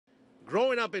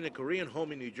Growing up in a Korean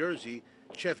home in New Jersey,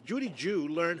 Chef Judy Joo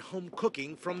learned home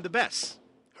cooking from the best,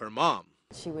 her mom.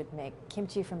 She would make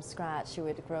kimchi from scratch. She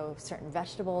would grow certain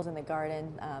vegetables in the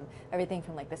garden, everything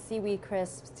from like the seaweed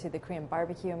crisps to the Korean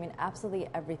barbecue. I mean, absolutely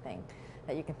everything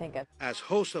that you can think of. As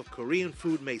host of Korean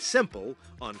Food Made Simple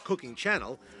on Cooking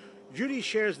Channel, Judy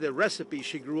shares the recipe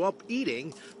she grew up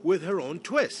eating with her own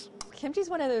twist. Kimchi is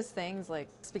one of those things like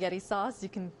spaghetti sauce. You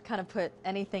can kind of put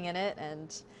anything in it,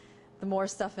 and the more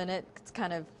stuff in it, it's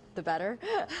kind of the better,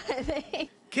 I think.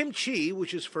 Kimchi,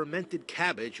 which is fermented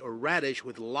cabbage or radish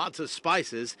with lots of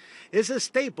spices, is a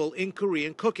staple in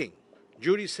Korean cooking.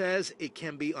 Judy says it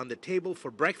can be on the table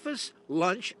for breakfast,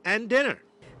 lunch, and dinner.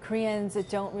 Koreans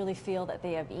don't really feel that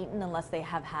they have eaten unless they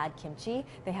have had kimchi.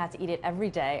 They have to eat it every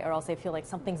day or else they feel like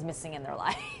something's missing in their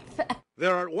life.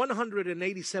 There are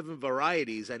 187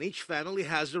 varieties and each family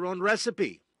has their own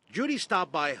recipe. Judy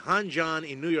stopped by Hanjan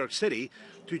in New York City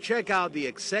to check out the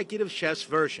executive chef's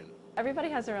version. Everybody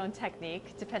has their own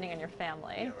technique depending on your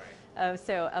family.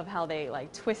 Of how they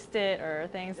like twist it or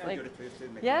things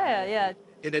yeah.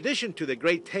 In addition to the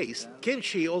great taste,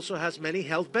 kimchi also has many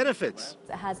health benefits.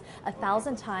 It has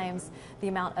 1,000 times the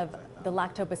amount of the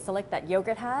lactobacillic that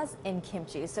yogurt has in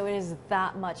kimchi, so it is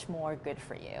that much more good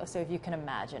for you. So if you can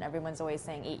imagine, everyone's always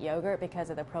saying eat yogurt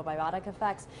because of the probiotic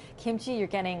effects. Kimchi, you're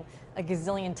getting a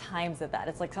gazillion times of that.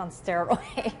 It's like on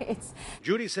steroids.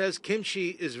 Judy says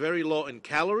kimchi is very low in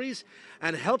calories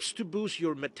and helps to boost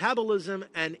your metabolism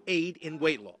and aid in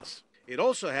weight loss. It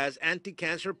also has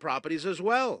anti-cancer properties as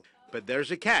well. But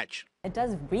there's a catch. It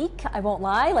does reek, I won't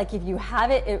lie. Like if you have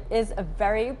it, it is a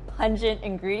very pungent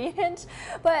ingredient.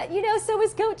 But so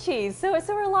is goat cheese. So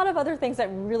are a lot of other things that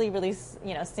really,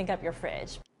 stink up your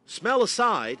fridge. Smell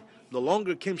aside, the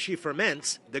longer kimchi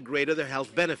ferments, the greater the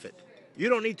health benefit. You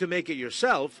don't need to make it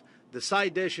yourself. The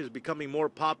side dish is becoming more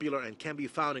popular and can be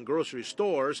found in grocery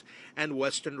stores and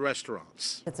Western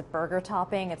restaurants. It's a burger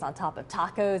topping. It's on top of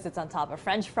tacos. It's on top of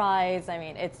French fries. I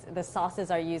mean, the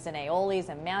sauces are used in aiolis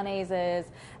and mayonnaises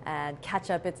and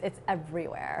ketchup. It's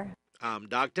everywhere. I'm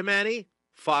Dr. Manny,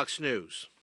 Fox News.